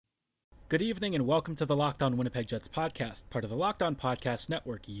Good evening and welcome to the Locked On Winnipeg Jets podcast, part of the Locked On Podcast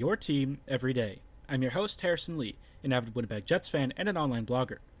Network, your team every day. I'm your host, Harrison Lee, an avid Winnipeg Jets fan and an online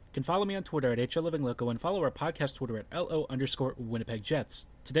blogger. You can follow me on Twitter at HLLivingLoco and follow our podcast Twitter at LO_WinnipegJets.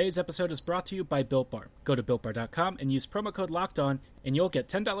 Today's episode is brought to you by Built Bar. Go to BuiltBar.com and use promo code LOCKEDON and you'll get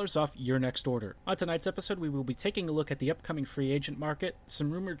 $10 off your next order. On tonight's episode, we will be taking a look at the upcoming free agent market,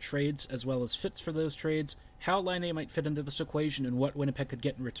 some rumored trades as well as fits for those trades, how Laine might fit into this equation and what Winnipeg could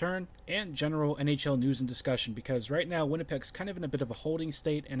get in return, and general NHL news and discussion, because right now Winnipeg's kind of in a bit of a holding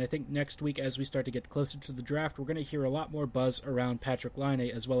state, and I think next week as we start to get closer to the draft, we're going to hear a lot more buzz around Patrik Laine,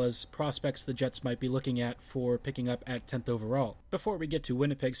 as well as prospects the Jets might be looking at for picking up at 10th overall. Before we get to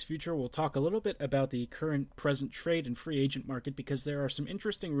Winnipeg's future, we'll talk a little bit about the current present trade and free agent market, because there are some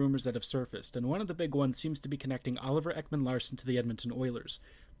interesting rumors that have surfaced, and one of the big ones seems to be connecting Oliver Ekman-Larsson to the Edmonton Oilers.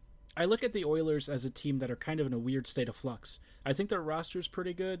 I look at the Oilers as a team that are kind of in a weird state of flux. I think their roster's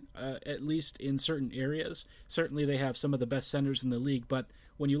pretty good, at least in certain areas. Certainly they have some of the best centers in the league, but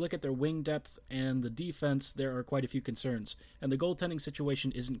when you look at their wing depth and the defense, there are quite a few concerns, and the goaltending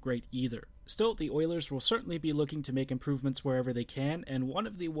situation isn't great either. Still, the Oilers will certainly be looking to make improvements wherever they can, and one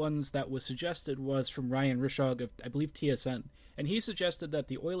of the ones that was suggested was from Ryan Rishaug of, I believe, TSN, and he suggested that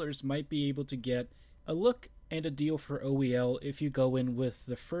the Oilers might be able to get a look and a deal for OEL if you go in with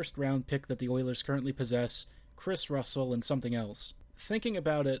the first round pick that the Oilers currently possess, Chris Russell, and something else. Thinking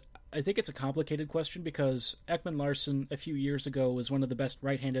about it, I think it's a complicated question because Ekman-Larsson a few years ago was one of the best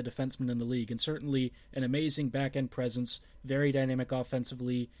right-handed defensemen in the league, and certainly an amazing back-end presence, very dynamic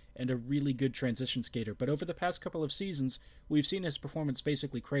offensively, and a really good transition skater. But over the past couple of seasons, we've seen his performance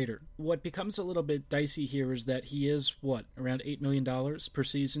basically crater. What becomes a little bit dicey here is that he is, around $8 million per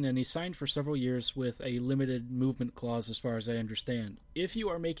season, and he signed for several years with a limited movement clause as far as I understand. If you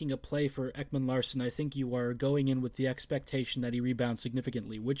are making a play for Ekman-Larsson, I think you are going in with the expectation that he rebounds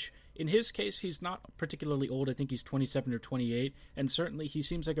significantly, which in his case, he's not particularly old. I think he's 27 or 28, and certainly he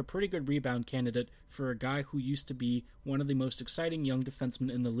seems like a pretty good rebound candidate for a guy who used to be one of the most exciting young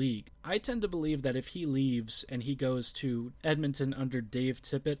defensemen in the league. I tend to believe that if he leaves and he goes to Edmonton under Dave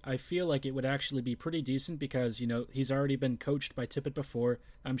Tippett, I feel like it would actually be pretty decent because, he's already been coached by Tippett before.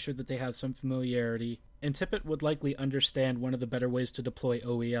 I'm sure that they have some familiarity. And Tippett would likely understand one of the better ways to deploy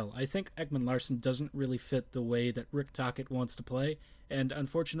OEL. I think Ekman-Larsson doesn't really fit the way that Rick Tocchet wants to play, and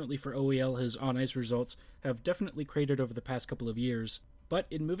unfortunately for OEL, his on-ice results have definitely cratered over the past couple of years. But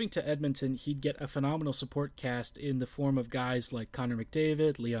in moving to Edmonton, he'd get a phenomenal support cast in the form of guys like Connor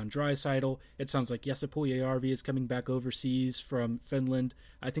McDavid, Leon Draisaitl. It sounds like Jesse Puljujärvi is coming back overseas from Finland.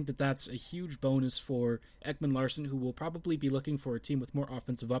 I think that that's a huge bonus for Ekman-Larsson, who will probably be looking for a team with more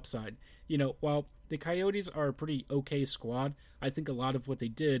offensive upside. While the Coyotes are a pretty okay squad, I think a lot of what they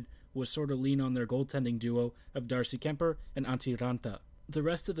did was sort of lean on their goaltending duo of Darcy Kemper and Antti Raanta. The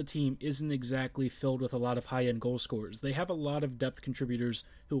rest of the team isn't exactly filled with a lot of high-end goal scorers. They have a lot of depth contributors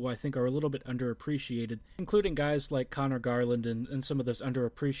who I think are a little bit underappreciated, including guys like Connor Garland and some of those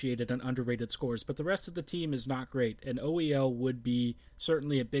underappreciated and underrated scorers. But the rest of the team is not great, and OEL would be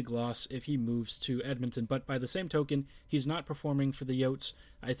certainly a big loss if he moves to Edmonton. But by the same token, he's not performing for the Yotes.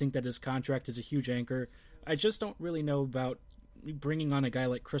 I think that his contract is a huge anchor. I just don't really know about bringing on a guy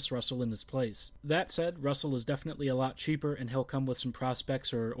like Chris Russell in his place. That said, Russell is definitely a lot cheaper, and he'll come with some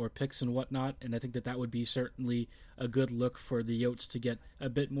prospects or picks and whatnot, and I think that would be certainly a good look for the Yotes to get a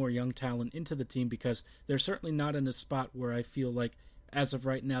bit more young talent into the team, because they're certainly not in a spot where I feel like, as of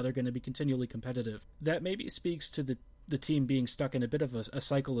right now, they're going to be continually competitive. That maybe speaks to the team being stuck in a bit of a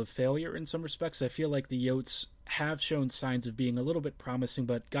cycle of failure in some respects. I feel like the Yotes have shown signs of being a little bit promising,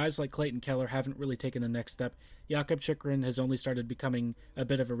 but guys like Clayton Keller haven't really taken the next step. Jakub Chychrun has only started becoming a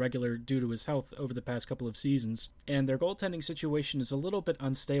bit of a regular due to his health over the past couple of seasons, and their goaltending situation is a little bit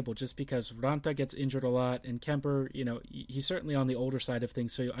unstable just because Raanta gets injured a lot, and Kemper, he's certainly on the older side of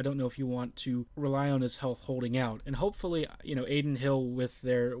things, so I don't know if you want to rely on his health holding out. And hopefully, Adin Hill with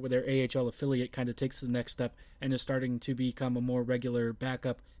their AHL affiliate kind of takes the next step and is starting to become a more regular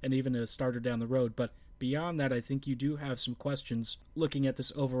backup and even a starter down the road. But beyond that, I think you do have some questions looking at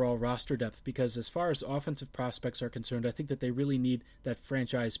this overall roster depth, because as far as offensive prospects are concerned, I think that they really need that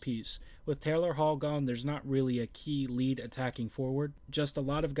franchise piece. With Taylor Hall gone, there's not really a key lead attacking forward, just a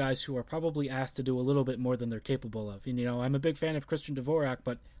lot of guys who are probably asked to do a little bit more than they're capable of. And, I'm a big fan of Christian Dvorak,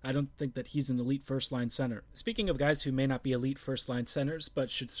 but I don't think that he's an elite first-line center. Speaking of guys who may not be elite first-line centers, but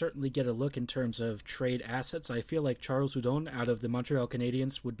should certainly get a look in terms of trade assets, I feel like Charles Hudon out of the Montreal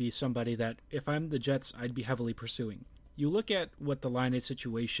Canadiens would be somebody that, if I'm the Jets, I'd be heavily pursuing. You look at what the Laine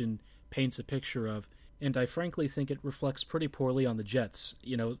situation paints a picture of, and I frankly think it reflects pretty poorly on the Jets.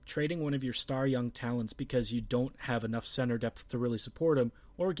 You know, trading one of your star young talents because you don't have enough center depth to really support him,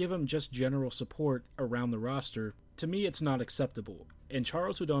 or give him just general support around the roster, to me it's not acceptable. And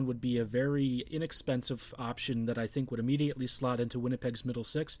Charles Hudon would be a very inexpensive option that I think would immediately slot into Winnipeg's middle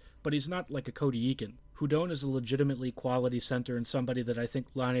six, but he's not like a Cody Eakin. Hudon is a legitimately quality center and somebody that I think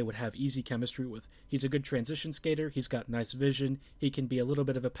Laine would have easy chemistry with. He's a good transition skater, he's got nice vision, he can be a little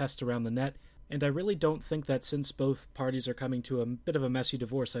bit of a pest around the net, and I really don't think that since both parties are coming to a bit of a messy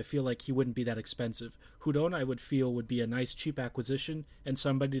divorce, I feel like he wouldn't be that expensive. Hudon, I would feel, would be a nice cheap acquisition and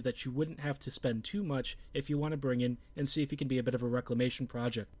somebody that you wouldn't have to spend too much if you want to bring in and see if he can be a bit of a reclamation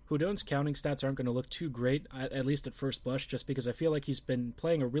project. Hudon's counting stats aren't going to look too great, at least at first blush, just because I feel like he's been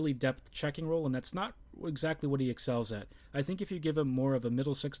playing a really depth checking role, and that's not exactly what he excels at. I think if you give him more of a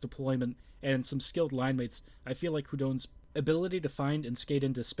middle six deployment and some skilled line mates, I feel like Hudon's ability to find and skate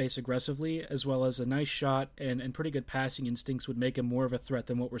into space aggressively, as well as a nice shot and pretty good passing instincts, would make him more of a threat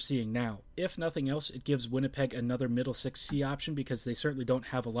than what we're seeing now. If nothing else, it gives Winnipeg another middle 6C option, because they certainly don't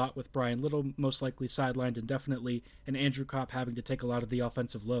have a lot, with Brian Little most likely sidelined indefinitely and Andrew Kopp having to take a lot of the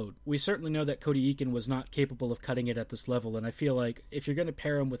offensive load. We certainly know that Cody Eakin was not capable of cutting it at this level, and I feel like if you're going to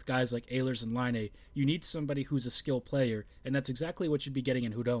pair him with guys like Ehlers and Laine, you need somebody who's a skill player, and that's exactly what you'd be getting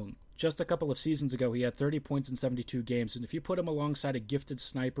in Hudon. Just a couple of seasons ago, he had 30 points in 72 games, and if you put him alongside a gifted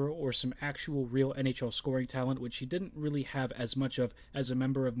sniper or some actual real NHL scoring talent, which he didn't really have as much of as a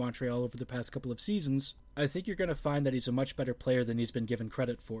member of Montreal over the past couple of seasons, I think you're going to find that he's a much better player than he's been given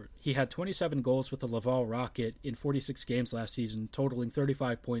credit for. He had 27 goals with the Laval Rocket in 46 games last season, totaling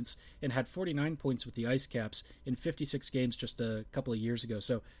 35 points, and had 49 points with the Ice Caps in 56 games just a couple of years ago.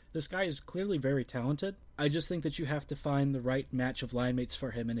 So this guy is clearly very talented. I just think that you have to find the right match of line mates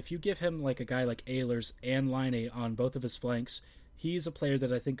for him, and if you give him like a guy like Ehlers and Laine on both of his flanks, he's a player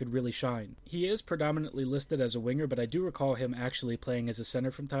that I think could really shine. He is predominantly listed as a winger, but I do recall him actually playing as a center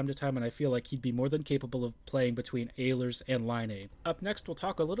from time to time, and I feel like he'd be more than capable of playing between Ehlers and Laine. Up next, we'll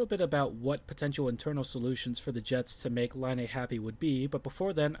talk a little bit about what potential internal solutions for the Jets to make Laine happy would be, but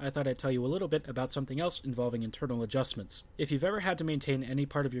before then, I thought I'd tell you a little bit about something else involving internal adjustments. If you've ever had to maintain any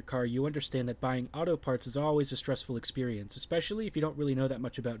part of your car, you understand that buying auto parts is always a stressful experience, especially if you don't really know that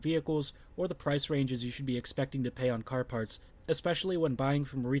much about vehicles or the price ranges you should be expecting to pay on car parts, especially when buying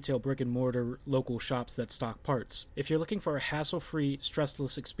from retail brick-and-mortar local shops that stock parts. If you're looking for a hassle-free,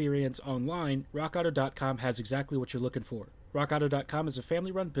 stressless experience online, RockAuto.com has exactly what you're looking for. RockAuto.com is a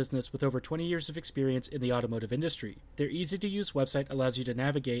family-run business with over 20 years of experience in the automotive industry. Their easy-to-use website allows you to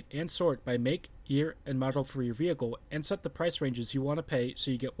navigate and sort by make, year, and model for your vehicle, and set the price ranges you want to pay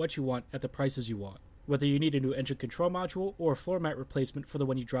so you get what you want at the prices you want. Whether you need a new engine control module or a floor mat replacement for the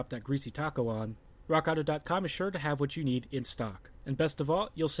one you drop that greasy taco on, RockAuto.com is sure to have what you need in stock. And best of all,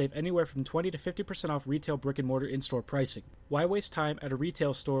 you'll save anywhere from 20 to 50% off retail brick-and-mortar in-store pricing. Why waste time at a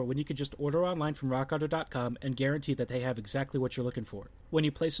retail store when you could just order online from RockAuto.com and guarantee that they have exactly what you're looking for? When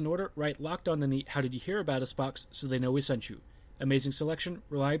you place an order, write Locked On in the How Did You Hear About Us box so they know we sent you. Amazing selection,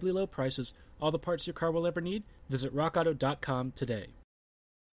 reliably low prices, all the parts your car will ever need. Visit RockAuto.com today.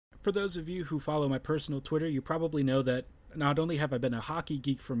 For those of you who follow my personal Twitter, you probably know that not only have I been a hockey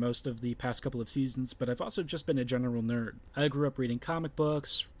geek for most of the past couple of seasons, but I've also just been a general nerd. I grew up reading comic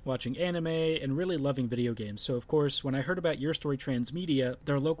books, watching anime, and really loving video games, so of course, when I heard about Your Story Transmedia,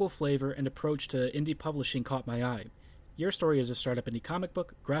 their local flavor and approach to indie publishing caught my eye. Your Story is a startup indie comic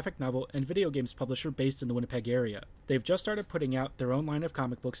book, graphic novel, and video games publisher based in the Winnipeg area. They've just started putting out their own line of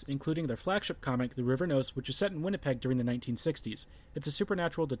comic books, including their flagship comic, The River Knows, which is set in Winnipeg during the 1960s. It's a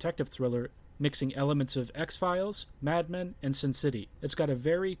supernatural detective thriller mixing elements of X-Files, Mad Men, and Sin City. It's got a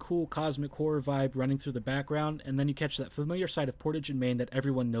very cool cosmic horror vibe running through the background, and then you catch that familiar side of Portage and Maine that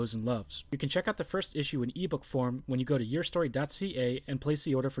everyone knows and loves. You can check out the first issue in ebook form when you go to yourstory.ca and place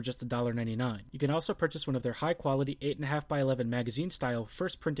the order for just $1.99. You can also purchase one of their high-quality 8.5x11 magazine-style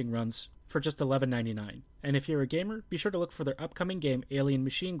first printing runs for just $11.99. And if you're a gamer, be sure to look for their upcoming game, Alien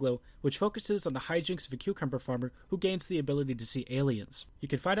Machine Glow, which focuses on the hijinks of a cucumber farmer who gains the ability to see aliens. You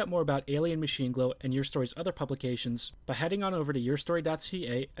can find out more about Alien Machine Glow and Your Story's other publications by heading on over to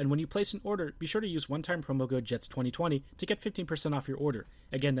yourstory.ca, and when you place an order, be sure to use one-time promo code JETS2020 to get 15% off your order.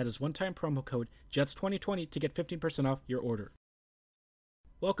 Again, that is one-time promo code JETS2020 to get 15% off your order.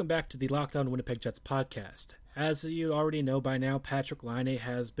 Welcome back to the Locked On Winnipeg Jets podcast. As you already know by now, Patrik Laine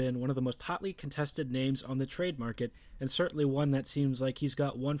has been one of the most hotly contested names on the trade market, and certainly one that seems like he's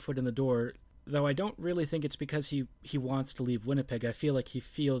got one foot in the door Though I don't really think it's because he wants to leave Winnipeg. I feel like he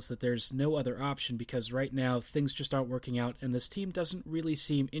feels that there's no other option because right now things just aren't working out and this team doesn't really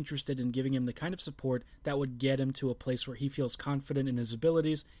seem interested in giving him the kind of support that would get him to a place where he feels confident in his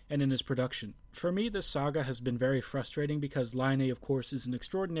abilities and in his production. For me, this saga has been very frustrating because Laine, of course, is an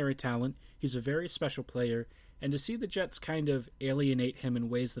extraordinary talent. He's a very special player, and to see the Jets kind of alienate him in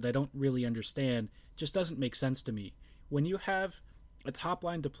ways that I don't really understand just doesn't make sense to me. When you have a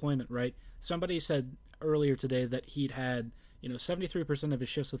top-line deployment, right? Somebody said earlier today that he'd had, 73% of his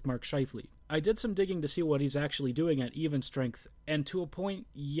shifts with Mark Scheifele. I did some digging to see what he's actually doing at even strength, and to a point,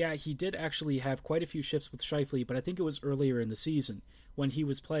 yeah, he did actually have quite a few shifts with Scheifele, but I think it was earlier in the season when he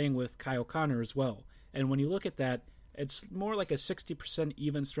was playing with Kyle Connor as well. And when you look at that, it's more like a 60%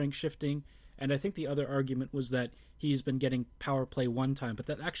 even strength shifting, and I think the other argument was that he's been getting power play one time, but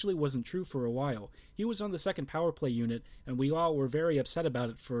that actually wasn't true for a while. He was on the second power play unit, and we all were very upset about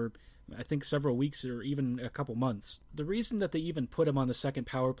it for, I think, several weeks or even a couple months. The reason that they even put him on the second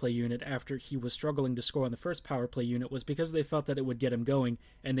power play unit after he was struggling to score on the first power play unit was because they felt that it would get him going,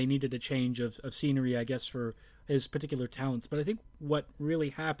 and they needed a change of scenery, I guess, for his particular talents. But I think what really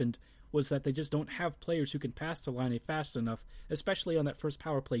happened was that they just don't have players who can pass to Laine fast enough, especially on that first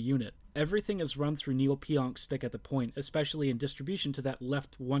power play unit. Everything is run through Neil Pionk's stick at the point, especially in distribution to that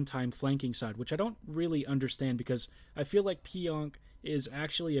left one-time flanking side, which I don't really understand because I feel like Pionk is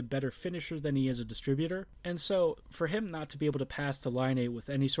actually a better finisher than he is a distributor. And so for him not to be able to pass to Laine with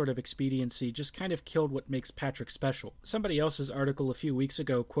any sort of expediency just kind of killed what makes Patrick special. Somebody else's article a few weeks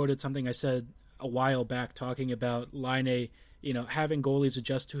ago quoted something I said a while back talking about Laine, having goalies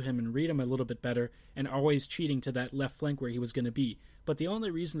adjust to him and read him a little bit better and always cheating to that left flank where he was going to be. But the only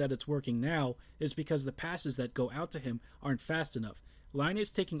reason that it's working now is because the passes that go out to him aren't fast enough. Laine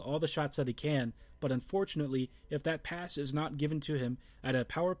is taking all the shots that he can, but unfortunately, if that pass is not given to him at a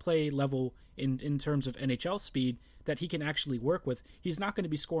power play level in terms of NHL speed that he can actually work with, he's not going to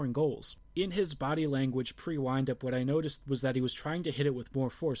be scoring goals. In his body language pre-windup, what I noticed was that he was trying to hit it with more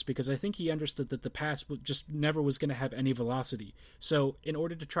force because I think he understood that the pass just never was going to have any velocity. So in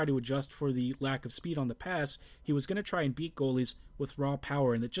order to try to adjust for the lack of speed on the pass, he was going to try and beat goalies with raw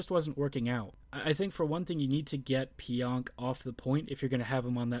power, and it just wasn't working out. I think for one thing, you need to get Pionk off the point if you're going to have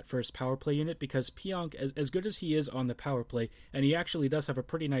him on that first power play unit, because Pionk, as good as he is on the power play, and he actually does have a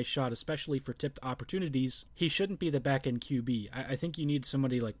pretty nice shot, especially for tipped opportunities, he shouldn't be the back-end QB. I think you need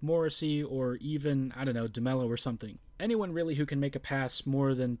somebody like Morrissey or even, DeMello or something. Anyone really who can make a pass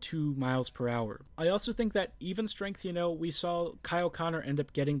more than 2 miles per hour. I also think that even strength, we saw Kyle Connor end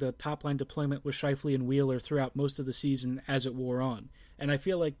up getting the top-line deployment with Scheifele and Wheeler throughout most of the season as it wore on. And I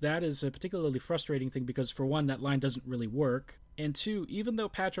feel like that is a particularly frustrating thing because, for one, that line doesn't really work. And two, even though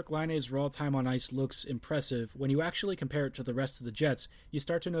Patrick Laine's raw time on ice looks impressive, when you actually compare it to the rest of the Jets, you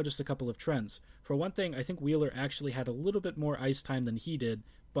start to notice a couple of trends. For one thing, I think Wheeler actually had a little bit more ice time than he did,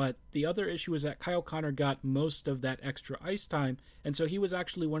 but the other issue is that Kyle Connor got most of that extra ice time, and so he was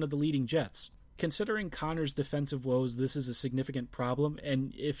actually one of the leading Jets. Considering Connor's defensive woes, this is a significant problem,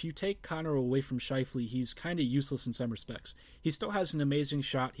 and if you take Connor away from Scheifele, he's kind of useless in some respects. He still has an amazing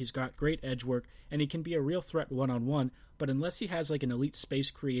shot, he's got great edge work, and he can be a real threat one-on-one, but unless he has like an elite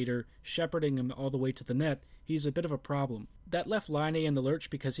space creator shepherding him all the way to the net, he's a bit of a problem. That left Laine in the lurch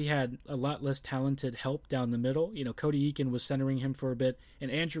because he had a lot less talented help down the middle. Cody Eakin was centering him for a bit, and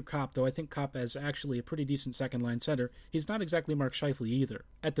Andrew Kopp, though I think Kopp is actually a pretty decent second-line center, he's not exactly Mark Scheifele either.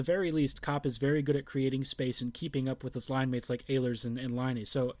 At the very least, Kopp is very good at creating space and keeping up with his line mates like Ehlers and Laine,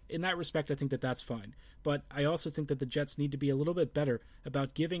 so in that respect I think that that's fine. But I also think that the Jets need to be a little bit better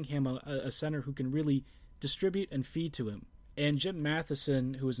about giving him a center who can really distribute and feed to him. And Jim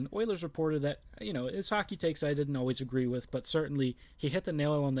Matheson, who is an Oilers reporter that, his hockey takes I didn't always agree with, but certainly he hit the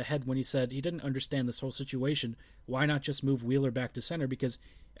nail on the head when he said he didn't understand this whole situation. Why not just move Wheeler back to center? Because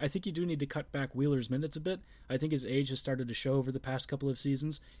I think you do need to cut back Wheeler's minutes a bit. I think his age has started to show over the past couple of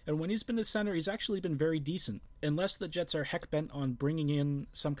seasons, and when he's been a center, he's actually been very decent. Unless the Jets are heck-bent on bringing in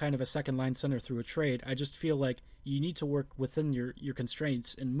some kind of a second-line center through a trade, I just feel like you need to work within your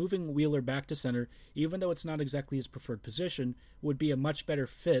constraints, and moving Wheeler back to center, even though it's not exactly his preferred position, would be a much better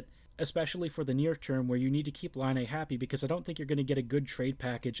fit, especially for the near term where you need to keep Laine happy, because I don't think you're going to get a good trade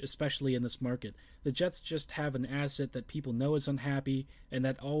package, especially in this market. The Jets just have an asset that people know is unhappy, and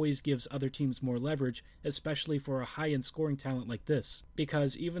that always gives other teams more leverage, especially for a high-end scoring talent like this.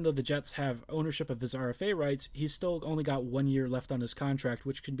 Because even though the Jets have ownership of his RFA rights, he's still only got 1 year left on his contract,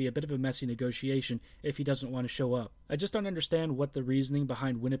 which can be a bit of a messy negotiation if he doesn't want to show up. I just don't understand what the reasoning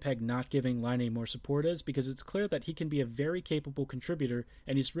behind Winnipeg not giving Laine more support is, because it's clear that he can be a very capable contributor,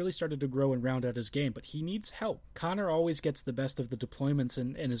 and he's really started to grow and round out his game, but he needs help. Connor always gets the best of the deployments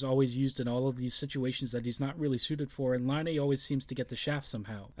and is always used in all of these situations that he's not really suited for, and Laine always seems to get the shaft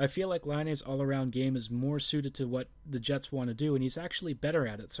somehow. I feel like Laine's all-around game is more suited to what the Jets want to do, and he's actually better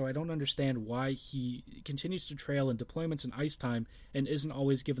at it, so I don't understand why he continues to trail in deployments and ice time and isn't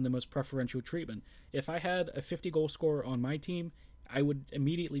always given the most preferential treatment. If I had a 50-goal scorer on my team, I would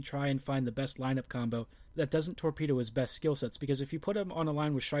immediately try and find the best lineup combo that doesn't torpedo his best skill sets, because if you put him on a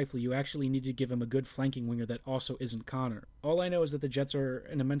line with Scheifele, you actually need to give him a good flanking winger that also isn't Connor. All I know is that the Jets are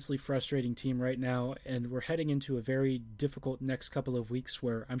an immensely frustrating team right now, and we're heading into a very difficult next couple of weeks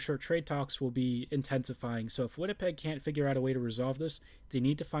where I'm sure trade talks will be intensifying. So if Winnipeg can't figure out a way to resolve this, they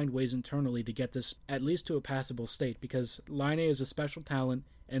need to find ways internally to get this at least to a passable state, because Laine is a special talent,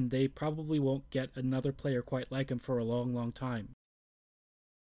 and they probably won't get another player quite like him for a long, long time.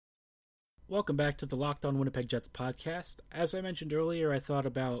 Welcome back to the Locked On Winnipeg Jets podcast. As I mentioned earlier, I thought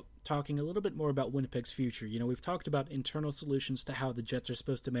about talking a little bit more about Winnipeg's future. You know, we've talked about internal solutions to how the Jets are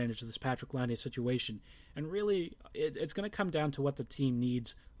supposed to manage this Patrik Laine situation, and really, it's going to come down to what the team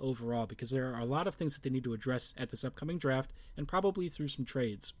needs overall, because there are a lot of things that they need to address at this upcoming draft, and probably through some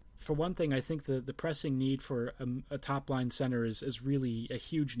trades. For one thing, I think the pressing need for a top-line center is really a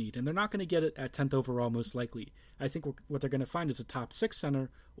huge need, and they're not going to get it at 10th overall, most likely. I think what they're going to find is a top 6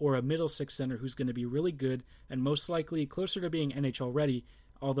 center or a middle 6 center who's going to be really good and most likely closer to being NHL ready,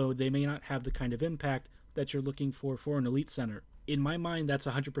 although they may not have the kind of impact that you're looking for an elite center. In my mind, that's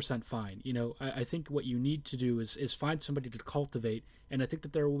 100% fine. You know, I think what you need to do is find somebody to cultivate, and I think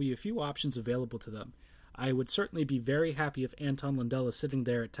that there will be a few options available to them. I would certainly be very happy if Anton Lundell is sitting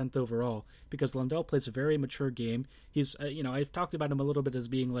there at 10th overall, because Lundell plays a very mature game. He's, I've talked about him a little bit as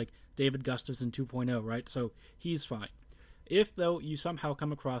being like David Gustafsson 2.0, right? So he's fine. If, though, you somehow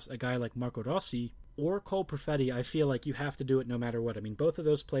come across a guy like Marco Rossi or Cole Perfetti, I feel like you have to do it no matter what. I mean, both of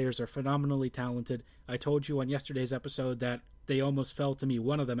those players are phenomenally talented. I told you on yesterday's episode that they almost fell to me.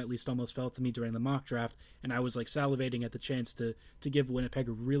 One of them at least almost fell to me during the mock draft, and I was like salivating at the chance to give Winnipeg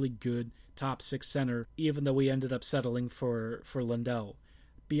a really good top 6 center, even though we ended up settling for Lundell.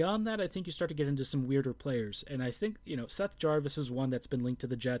 Beyond that, I think you start to get into some weirder players, and I think, Seth Jarvis is one that's been linked to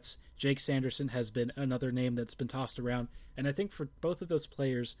the Jets. Jake Sanderson has been another name that's been tossed around, and I think for both of those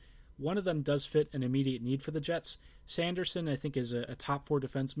players, one of them does fit an immediate need for the Jets. Sanderson, I think, is a top 4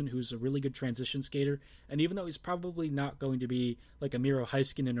 defenseman who's a really good transition skater, and even though he's probably not going to be like a Miro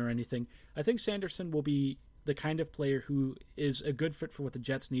Heiskanen or anything, I think Sanderson will be the kind of player who is a good fit for what the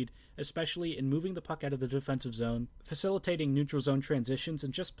Jets need, especially in moving the puck out of the defensive zone, facilitating neutral zone transitions,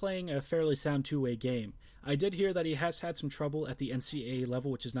 and just playing a fairly sound two-way game. I did hear that he has had some trouble at the NCAA level,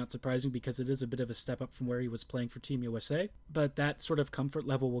 which is not surprising because it is a bit of a step up from where he was playing for Team USA, but that sort of comfort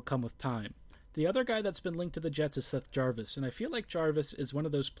level will come with time. The other guy that's been linked to the Jets is Seth Jarvis, and I feel like Jarvis is one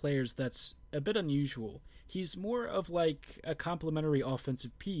of those players that's a bit unusual. He's more of like a complementary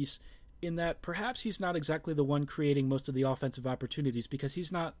offensive piece, in that perhaps he's not exactly the one creating most of the offensive opportunities because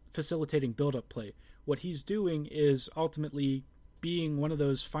he's not facilitating build-up play. What he's doing is ultimately being one of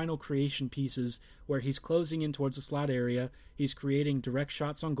those final creation pieces where he's closing in towards the slot area, he's creating direct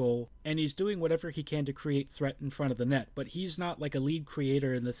shots on goal, and he's doing whatever he can to create threat in front of the net. But he's not like a lead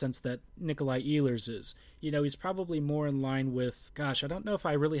creator in the sense that Nikolai Ehlers is. He's probably more in line with, I don't know if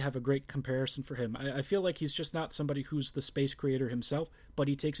I really have a great comparison for him. I feel like he's just not somebody who's the space creator himself, but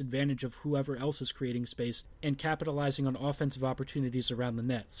he takes advantage of whoever else is creating space and capitalizing on offensive opportunities around the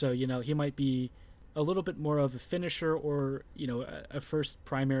net. So, he might be a little bit more of a finisher or, a first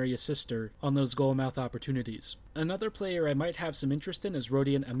primary assister on those goal mouth opportunities. Another player I might have some interest in is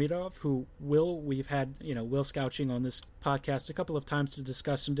Rodion Amirov, who we've had, Will Scouching on this podcast a couple of times to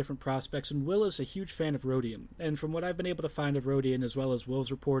discuss some different prospects, and Will is a huge fan of Rodion. And from what I've been able to find of Rodion, as well as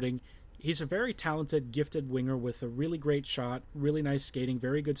Will's reporting, he's a very talented, gifted winger with a really great shot, really nice skating,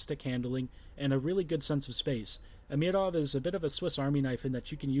 very good stick handling, and a really good sense of space. Amirov is a bit of a Swiss Army knife in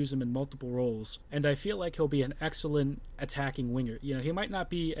that you can use him in multiple roles, and I feel like he'll be an excellent attacking winger. He might not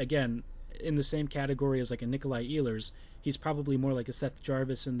be, again, in the same category as like a Nikolai Ehlers. He's probably more like a Seth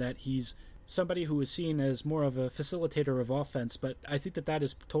Jarvis in that he's somebody who is seen as more of a facilitator of offense, but I think that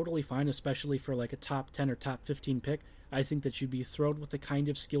is totally fine, especially for like a top 10 or top 15 pick. I think that you'd be thrilled with the kind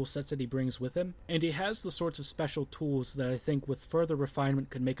of skill sets that he brings with him, and he has the sorts of special tools that I think with further refinement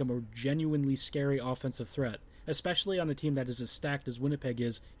could make him a genuinely scary offensive threat, especially on a team that is as stacked as Winnipeg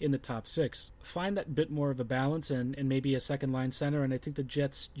is in the top 6. Find that bit more of a balance and maybe a second-line center, and I think the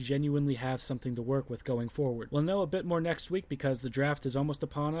Jets genuinely have something to work with going forward. We'll know a bit more next week because the draft is almost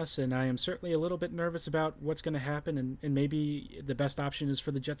upon us, and I am certainly a little bit nervous about what's going to happen, and maybe the best option is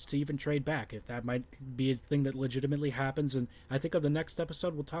for the Jets to even trade back, if that might be a thing that legitimately happens. And I think on the next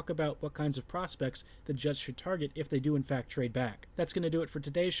episode we'll talk about what kinds of prospects the Jets should target if they do in fact trade back. That's going to do it for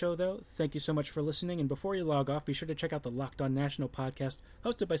today's show, though. Thank you so much for listening, and before you log off, be sure to check out the Locked On National podcast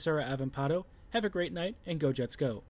hosted by Sarah Avampado. Have a great night, and go Jets go.